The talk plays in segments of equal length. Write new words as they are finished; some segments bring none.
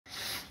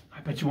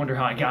I bet you wonder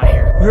how I got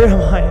here. Where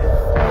am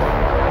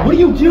I? What are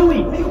you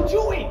doing? What are you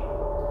doing?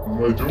 What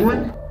am I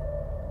doing? You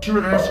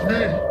should ask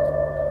me.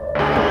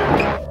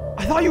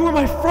 I thought you were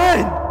my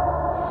friend.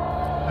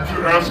 You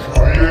should ask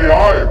the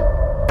AI.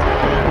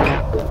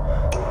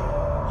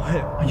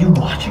 What? Are you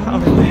watching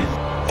me?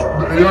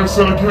 The AI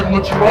said I can't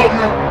let you out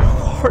yet.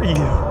 Who are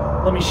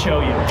you? Let me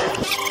show you.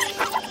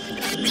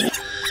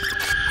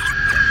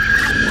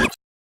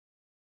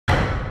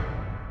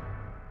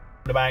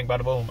 Bada bang,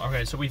 bada boom.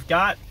 Okay, so we've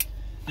got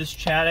this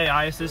chat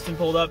AI assistant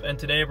pulled up, and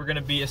today we're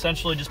gonna be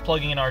essentially just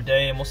plugging in our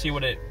day, and we'll see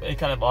what it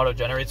kind of auto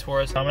generates for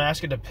us. I'm gonna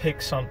ask it to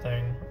pick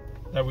something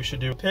that we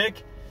should do.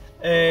 Pick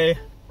a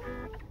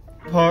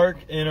park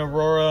in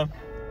Aurora,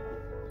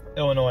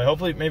 Illinois.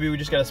 Hopefully, maybe we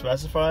just gotta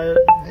specify it.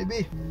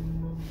 Maybe.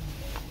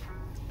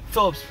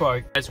 Phillips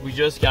Park. Guys, we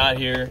just got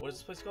here. What is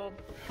this place called?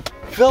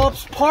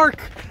 Phillips Park.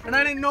 And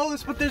I didn't know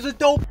this, but there's a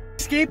dope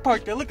skate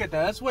park there. Look at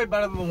that. That's way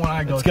better than the one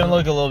I go to. It's gonna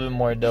look a little bit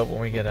more dope when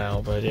we get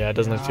out, but yeah, it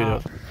doesn't look too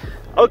dope.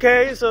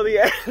 Okay, so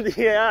the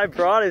AI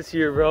brought us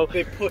here, bro.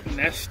 They put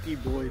nasty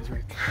boys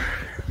right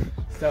there.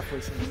 It's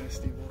definitely some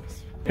nasty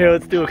boys. Here,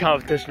 let's do a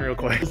competition real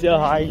quick. See how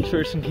high each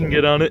person can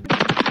get on it.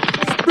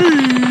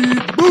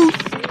 Speed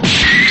boost.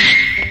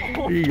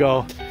 Here you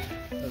go.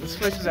 This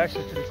place is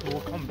actually pretty cool.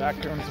 We'll come back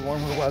here when it's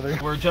warmer weather.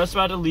 We're just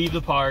about to leave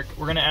the park.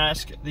 We're gonna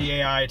ask the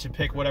AI to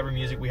pick whatever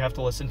music we have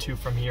to listen to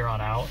from here on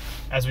out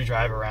as we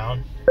drive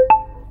around.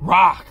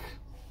 Rock.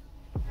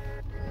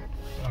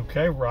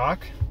 Okay,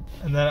 rock.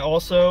 And then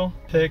also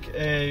pick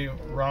a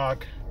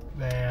rock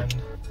band.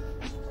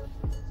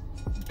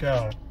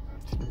 Go.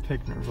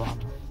 Pick Nirvana.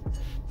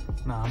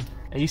 Nah.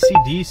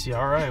 AC/DC.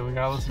 All right, we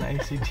gotta listen to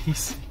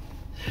AC/DC.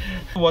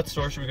 What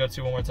store should we go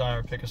to one more time,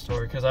 or pick a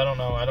store? Because I don't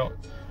know.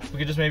 We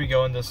could just maybe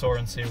go in the store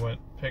and see what.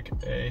 Pick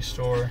a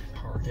store.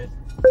 Target.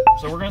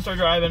 So we're gonna start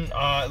driving.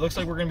 It looks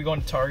like we're gonna be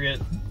going to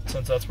Target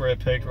since that's where it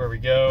picked where we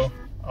go.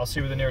 I'll see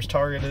where the nearest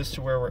Target is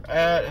to where we're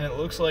at, and it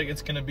looks like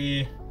it's gonna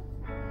be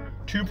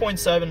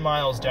 2.7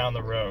 miles down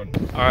the road.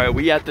 All right,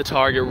 we at the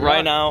Target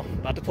right now,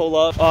 about to pull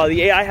up.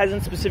 The AI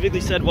hasn't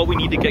specifically said what we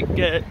need to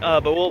get,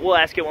 but we'll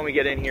ask it when we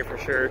get in here for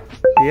sure.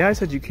 The AI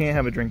said you can't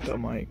have a drink though,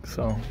 Mike,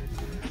 so.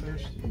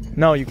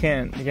 No, you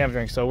can't. You can't have a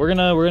drink. So we're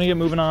gonna get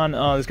moving on.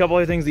 There's a couple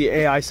other things the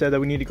AI said that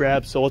we need to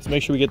grab, so let's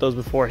make sure we get those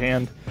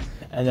beforehand,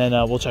 and then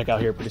we'll check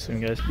out here pretty soon,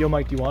 guys. Yo,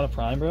 Mike, do you want a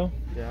Prime, bro?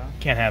 Yeah.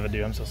 Can't have it,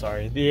 dude. I'm so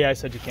sorry. The AI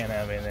said you can't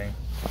have anything,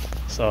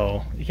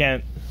 so you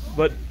can't.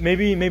 But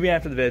maybe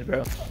after the vid, bro.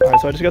 All right,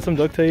 so I just got some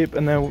duct tape,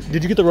 and then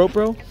did you get the rope,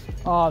 bro?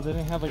 Oh, they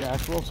didn't have like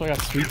actual ropes, so I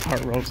got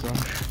sweetheart ropes though.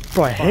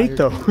 Bro, I hate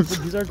those.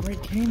 These are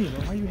great candy, though.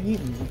 Why are you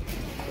hating me?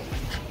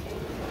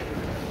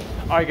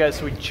 All right, guys,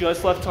 so we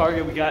just left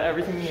Target. We got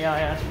everything the AI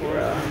asked for.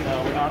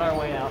 We're on our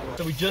way out.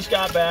 So we just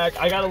got back.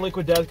 I got a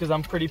liquid death because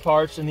I'm pretty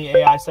parched, and the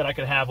AI said I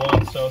could have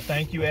one. So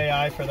thank you,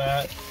 AI, for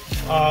that.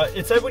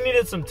 It said we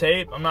needed some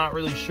tape. I'm not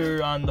really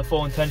sure on the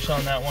full intention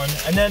on that one.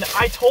 And then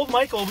I told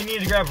Michael we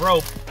needed to grab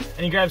rope,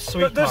 and he grabbed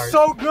sweetheart. They're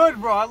so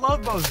good, bro. I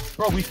love those.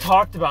 Bro, we've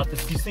talked about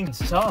this. These things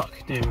suck,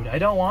 dude. I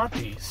don't want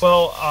these.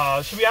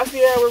 Well, should we ask the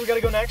AI where we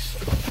gotta go next?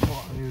 Come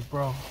on, dude,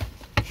 bro.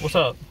 What's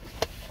up?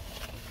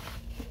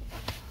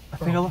 I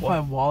think I left my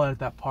wallet at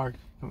that park.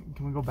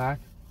 Can we go back?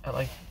 At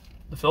like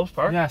the Phillips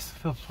Park? Yes,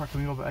 Phillips Park.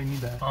 Can we go back? I need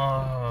that.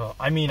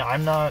 I mean,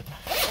 I'm not.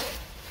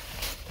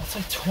 That's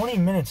like 20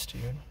 minutes,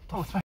 dude.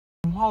 Oh, it's my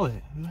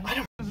wallet.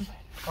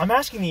 I'm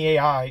asking the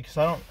AI because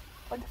I don't.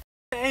 Like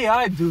the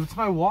AI, dude. It's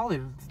my wallet.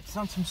 It's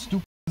not some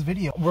stupid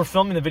video. We're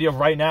filming the video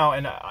right now,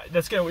 and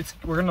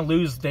we're gonna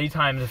lose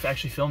daytime to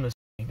actually film this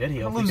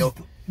video. I'm gonna lose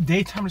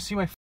daytime to see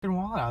my fucking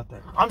wallet out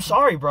there. I'm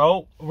sorry,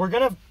 bro.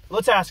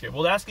 Let's ask it.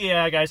 We'll ask the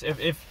AI, guys,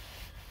 if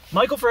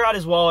Michael forgot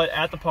his wallet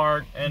at the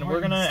park, and we're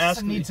gonna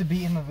ask. It needs to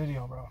be in the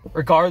video, bro.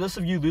 Regardless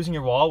of you losing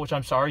your wallet, which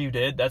I'm sorry you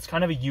did, that's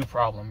kind of a you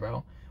problem,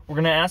 bro. We're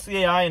gonna ask the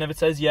AI, and if it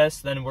says yes,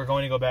 then we're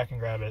going to go back and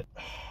grab it.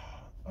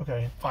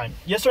 Okay, fine.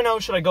 Yes or no?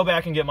 Should I go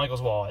back and get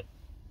Michael's wallet?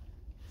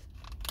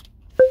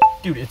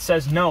 Dude, it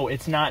says no.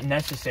 It's not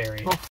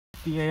necessary. Bro,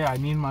 the AI. I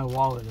need my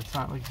wallet. It's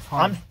not like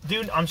fun.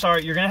 Dude, I'm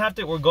sorry. You're gonna have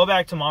to. We'll go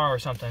back tomorrow or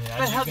something. What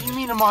the hell do you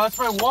mean tomorrow? That's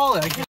my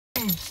wallet. I can't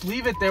just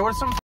leave it there. What if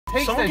someone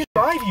takes Someone that?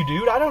 can drive you,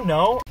 dude. I don't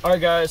know. All right,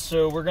 guys.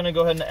 So we're gonna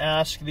go ahead and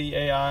ask the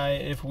AI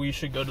if we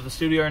should go to the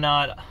studio or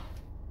not.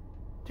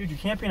 Dude, you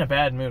can't be in a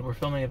bad mood. We're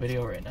filming a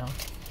video right now.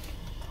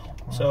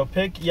 So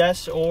pick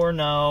yes or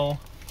no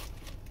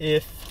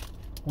if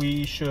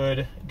we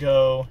should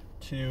go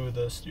to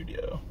the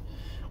studio.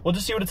 We'll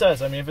just see what it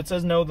says. I mean, if it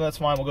says no, then that's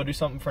fine. We'll go do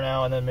something for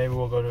now, and then maybe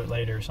we'll go to it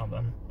later or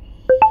something.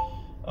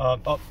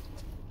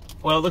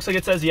 Well, it looks like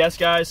it says yes,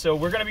 guys. So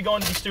we're going to be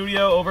going to the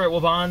studio over at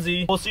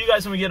Wabanzi. We'll see you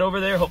guys when we get over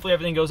there. Hopefully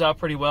everything goes out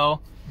pretty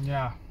well.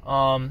 Yeah.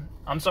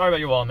 I'm sorry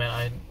about your wallet,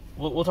 man.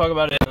 We'll talk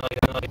about it.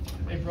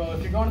 Hey, bro,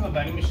 if you're going to the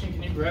vending machine,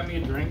 can you grab me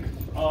a drink?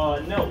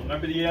 No.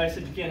 Remember the AI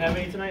said you can't have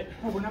any tonight?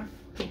 Oh, we're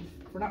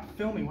not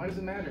filming. Why does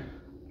it matter?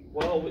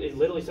 Well, it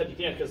literally said you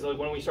can't because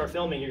when we start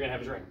filming, you're going to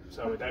have a drink.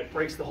 So that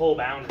breaks the whole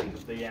boundary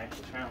of the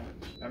actual challenge.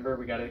 Remember,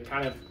 we got to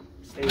kind of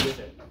stay with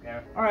it, okay?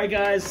 All right,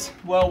 guys.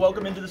 Well,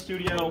 welcome into the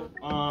studio.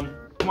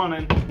 Come on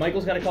in.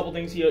 Michael's got a couple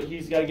things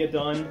he's got to get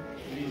done,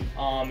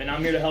 and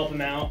I'm here to help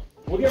him out.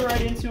 We'll get right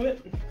into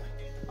it.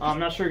 I'm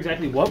not sure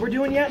exactly what we're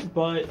doing yet,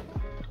 but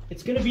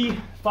it's gonna be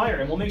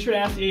fire, and we'll make sure to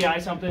ask the AI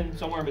something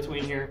somewhere in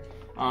between here,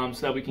 so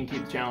that we can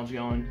keep the challenge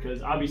going,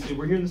 because obviously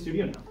we're here in the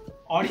studio now.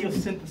 Audio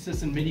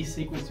synthesis and MIDI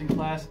sequencing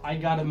class. I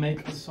gotta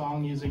make a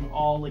song using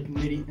all like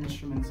MIDI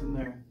instruments in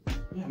there.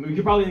 Yeah, I mean, we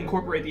could probably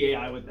incorporate the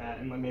AI with that,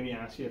 and like maybe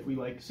ask you if we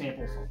like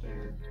sample something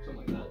or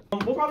something like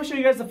that. We'll probably show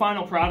you guys the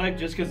final product,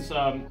 just because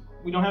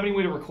we don't have any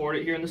way to record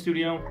it here in the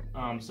studio,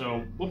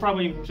 so we'll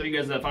probably show you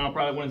guys the final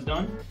product when it's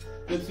done.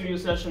 Good studio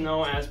session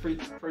though, as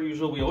per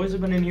usual. We always have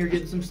been in here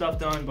getting some stuff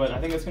done, but I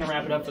think that's gonna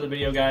wrap it up for the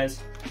video,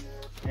 guys.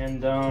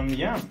 And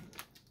yeah.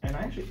 And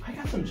I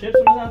got some chips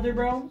when I was out there,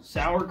 bro.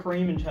 Sour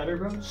cream and cheddar,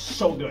 bro.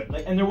 So good.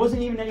 Like, and there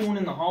wasn't even anyone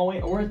in the hallway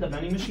or at the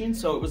vending machine,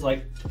 so it was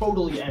like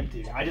totally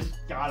empty. I just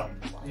got them.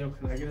 Yo,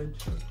 can I get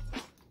it?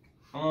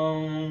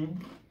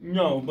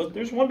 No, but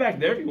there's one back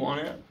there if you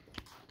want it.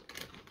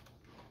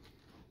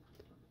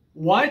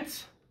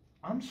 What?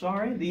 I'm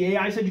sorry. The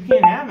AI said you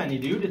can't have any,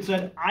 dude. It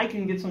said I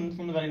can get some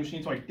from the vending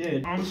machine, so I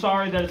did. I'm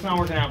sorry that it's not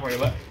working out for you,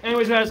 but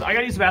anyways, guys, I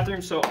gotta use the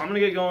bathroom, so I'm gonna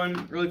get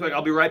going really quick.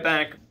 I'll be right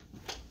back.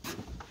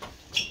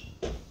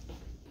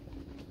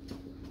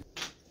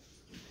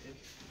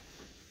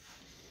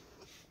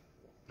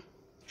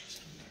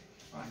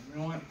 You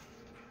know what?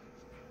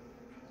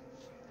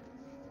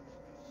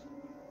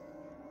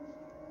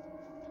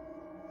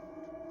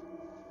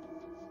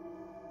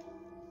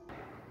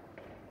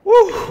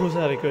 Woo! Was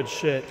that a good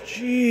shit?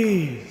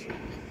 Jeez.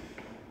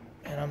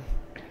 Man,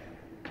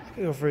 I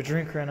could go for a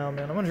drink right now,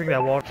 man. I'm gonna drink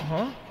that water.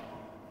 Huh?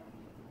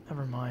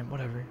 Never mind.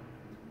 Whatever.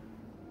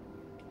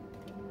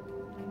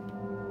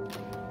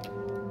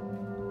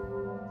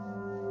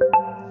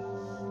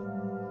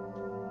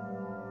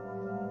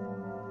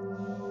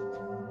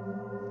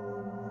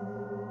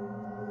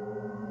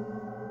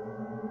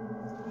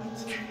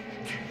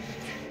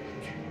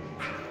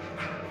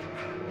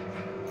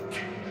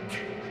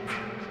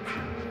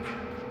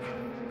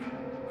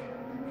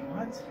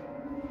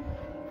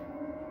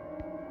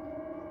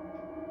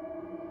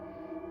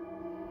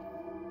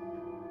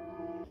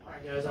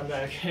 Alright guys, I'm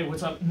back. Hey,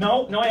 what's up?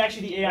 No,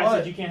 actually the AI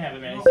said you can't have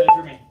it, man. He said it's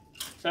for me.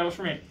 That was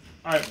for me.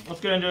 Alright,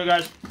 let's get into it,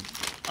 guys.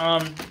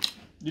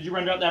 Did you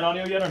render out that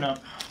audio yet or no?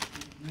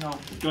 No.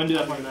 Go ahead and do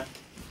that for me, man.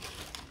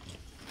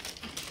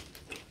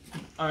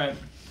 Alright.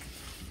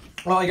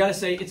 Well, I gotta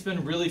say, it's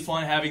been really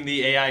fun having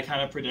the AI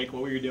kind of predict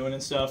what we were doing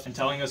and stuff and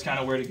telling us kind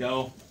of where to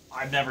go.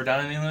 I've never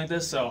done anything like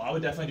this, so I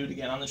would definitely do it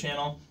again on the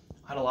channel.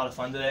 I had a lot of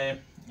fun today,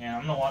 and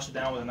I'm gonna wash it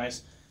down with a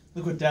nice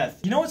liquid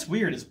death. You know what's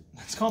weird is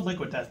it's called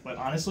liquid death, but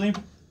honestly,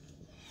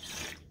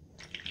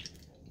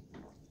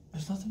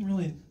 there's nothing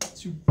really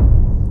too.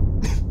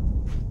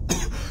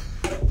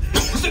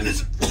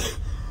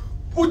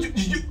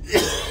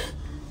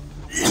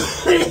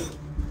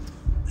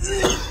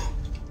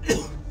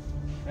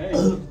 Hey,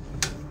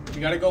 you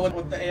gotta go with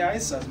what the AI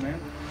says, man.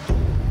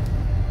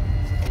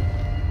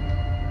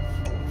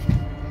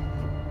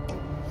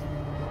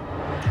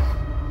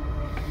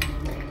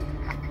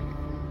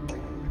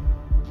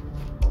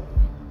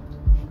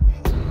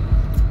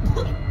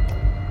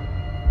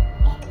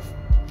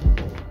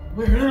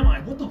 Where am I?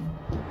 What the?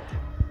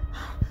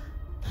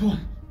 What?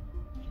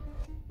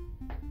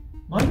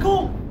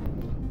 Michael?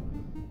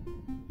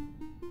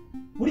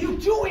 What are you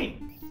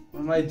doing? What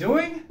am I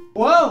doing?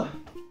 Well,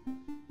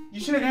 you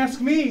shouldn't ask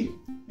me.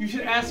 You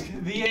should ask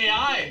the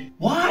AI.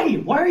 Why?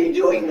 Why are you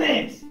doing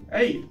this?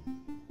 Hey,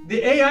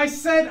 the AI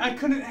said I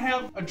couldn't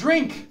have a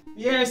drink.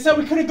 The AI said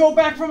we couldn't go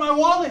back for my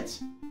wallet.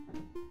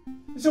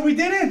 So we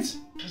didn't.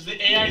 Because the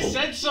AI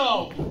said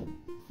so.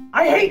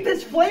 I hate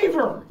this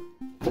flavor.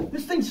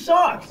 This thing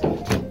sucks.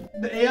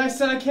 The AI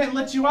said I can't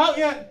let you out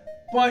yet.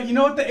 But you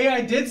know what the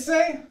AI did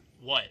say?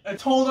 What? It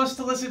told us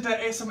to listen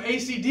to some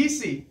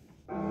AC/DC.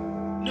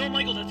 No,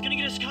 Michael, that's gonna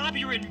get us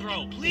copywritten,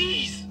 bro.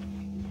 Please!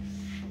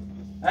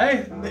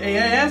 Hey, the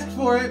AI asked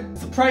for it.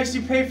 It's the price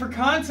you pay for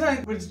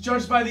content, but it's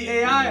judged by the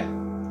AI.